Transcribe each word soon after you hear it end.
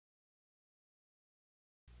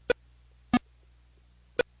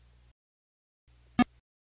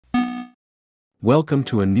Welcome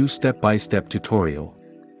to a new step-by-step tutorial.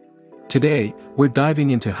 Today, we're diving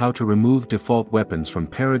into how to remove default weapons from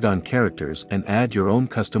Paragon characters and add your own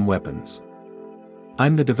custom weapons.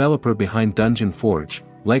 I'm the developer behind Dungeon Forge,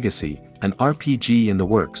 Legacy, an RPG in the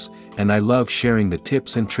works, and I love sharing the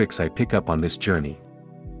tips and tricks I pick up on this journey.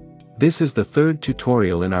 This is the third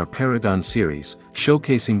tutorial in our Paragon series,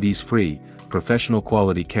 showcasing these free, professional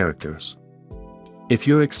quality characters. If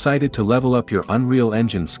you're excited to level up your Unreal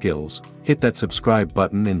Engine skills, hit that subscribe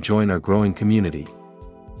button and join our growing community.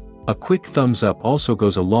 A quick thumbs up also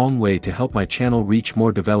goes a long way to help my channel reach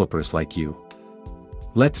more developers like you.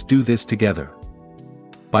 Let's do this together.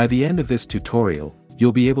 By the end of this tutorial,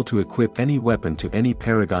 you'll be able to equip any weapon to any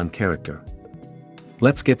Paragon character.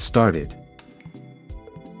 Let's get started.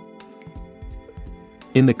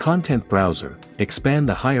 In the content browser, expand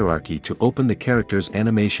the hierarchy to open the character's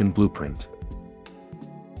animation blueprint.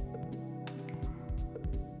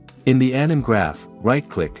 In the anim graph,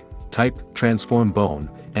 right-click, type Transform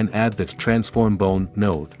Bone, and add the Transform Bone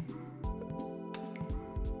node.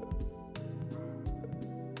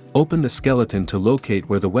 Open the skeleton to locate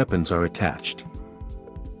where the weapons are attached.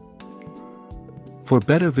 For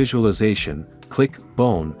better visualization, click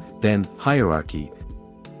Bone, then Hierarchy,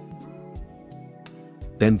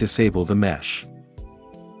 then disable the mesh.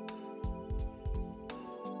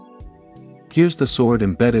 Here's the sword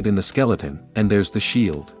embedded in the skeleton, and there's the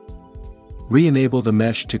shield. Re-enable the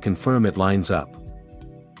mesh to confirm it lines up.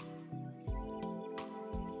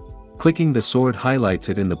 Clicking the sword highlights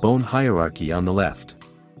it in the bone hierarchy on the left.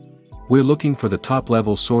 We're looking for the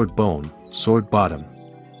top-level sword bone, sword bottom.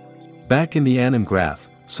 Back in the anim graph,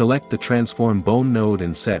 select the Transform Bone node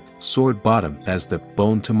and set sword bottom as the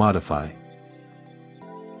bone to modify.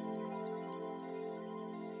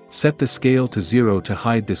 Set the scale to 0 to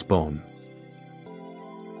hide this bone.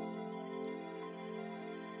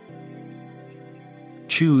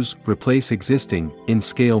 Choose Replace Existing in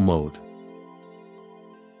Scale mode.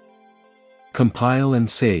 Compile and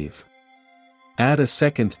save. Add a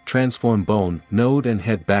second Transform Bone node and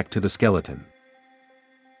head back to the skeleton.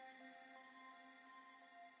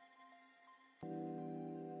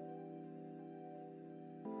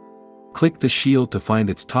 Click the shield to find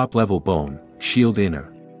its top-level bone, Shield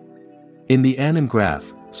Inner. In the anim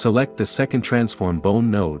graph, select the second Transform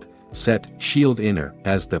Bone node, set Shield Inner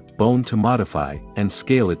as the bone to modify, and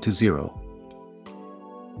scale it to 0.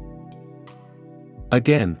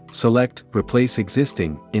 Again, select Replace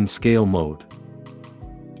Existing in Scale mode.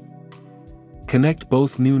 Connect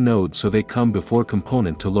both new nodes so they come before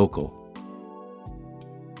component to local.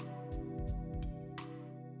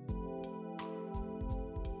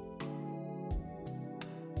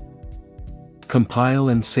 Compile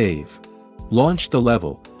and save. Launch the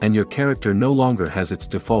level, and your character no longer has its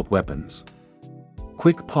default weapons.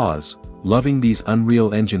 Quick pause, loving these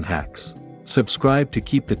Unreal Engine hacks? Subscribe to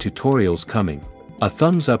keep the tutorials coming. A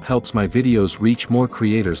thumbs up helps my videos reach more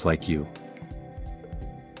creators like you.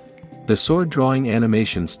 The sword drawing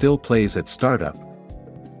animation still plays at startup,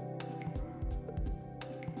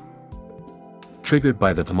 triggered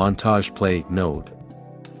by the montage play node.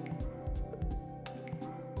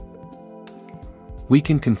 We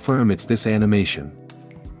can confirm it's this animation.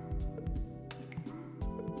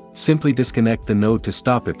 Simply disconnect the node to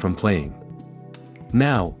stop it from playing.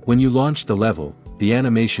 Now, when you launch the level, the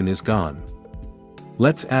animation is gone.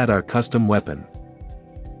 Let's add our custom weapon.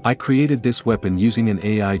 I created this weapon using an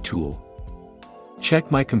AI tool. Check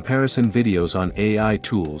my comparison videos on AI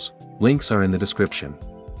tools, links are in the description.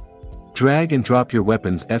 Drag and drop your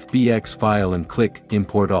weapon's FBX file and click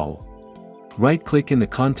Import All. Right-click in the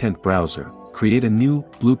content browser, create a new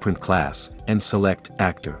blueprint class, and select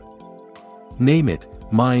Actor. Name it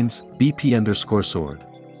Mines BP_sword.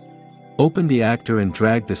 Open the actor and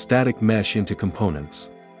drag the static mesh into components.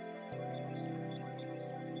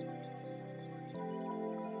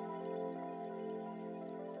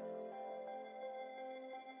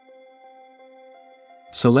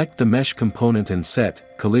 Select the mesh component and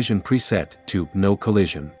set Collision preset to No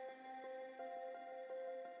Collision.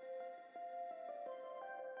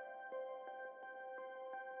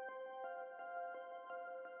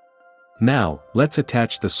 Now, let's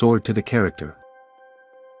attach the sword to the character.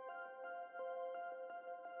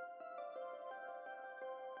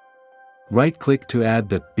 Right-click to add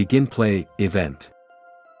the Begin Play event.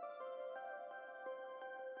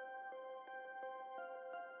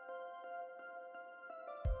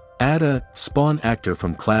 Add a Spawn Actor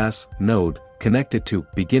from class node, connect it to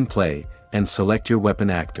Begin Play, and select your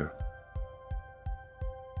weapon actor.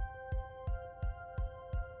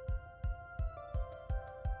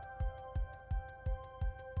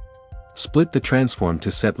 Split the transform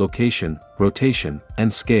to set location, rotation,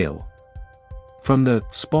 and scale. From the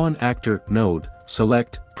Spawn Actor node,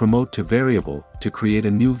 select Promote to Variable to create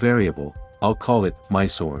a new variable. I'll call it My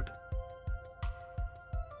Sword.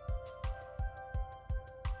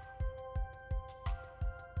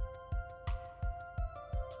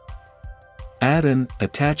 Add an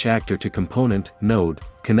Attach Actor to Component node,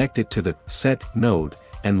 connect it to the Set node,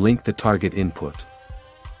 and link the target input.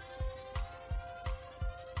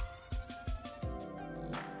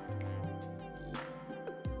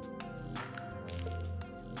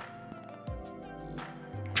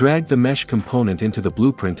 Drag the mesh component into the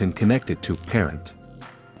blueprint and connect it to Parent.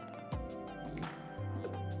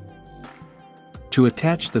 To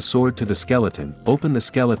attach the sword to the skeleton, open the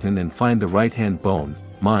skeleton and find the right hand bone,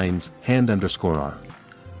 mine's hand_R.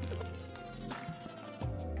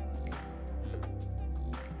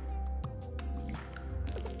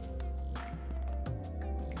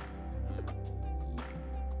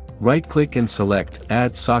 Right-click and select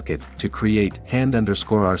Add Socket to create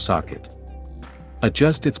hand_R socket.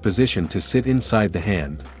 Adjust its position to sit inside the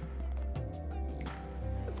hand.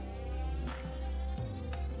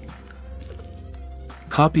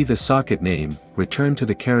 Copy the socket name, return to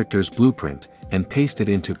the character's blueprint, and paste it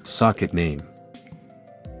into socket name.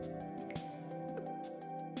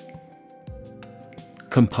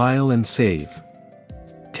 Compile and save.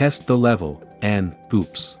 Test the level, and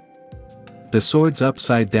oops. The sword's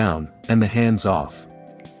upside down, and the hand's off.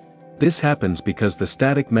 This happens because the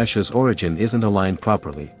static mesh's origin isn't aligned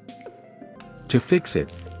properly. To fix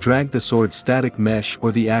it, drag the sword's static mesh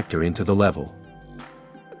or the actor into the level.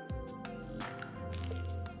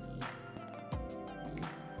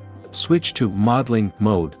 Switch to Modeling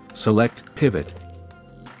mode, select Pivot,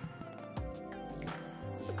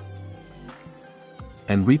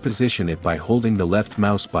 and reposition it by holding the left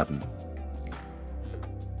mouse button.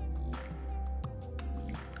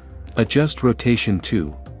 Adjust rotation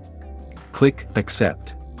to. Click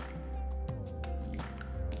Accept.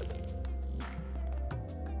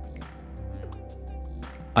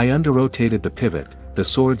 I under-rotated the pivot, the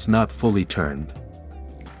sword's not fully turned.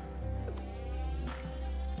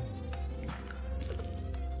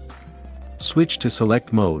 Switch to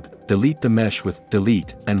Select mode, delete the mesh with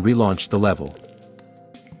Delete and relaunch the level.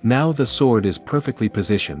 Now the sword is perfectly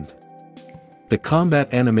positioned. The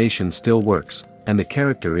combat animation still works, and the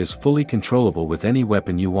character is fully controllable with any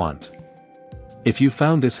weapon you want. If you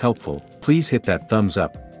found this helpful, please hit that thumbs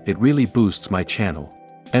up, it really boosts my channel.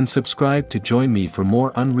 And subscribe to join me for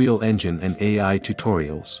more Unreal Engine and AI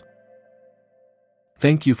tutorials.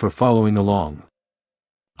 Thank you for following along.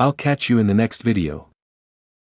 I'll catch you in the next video.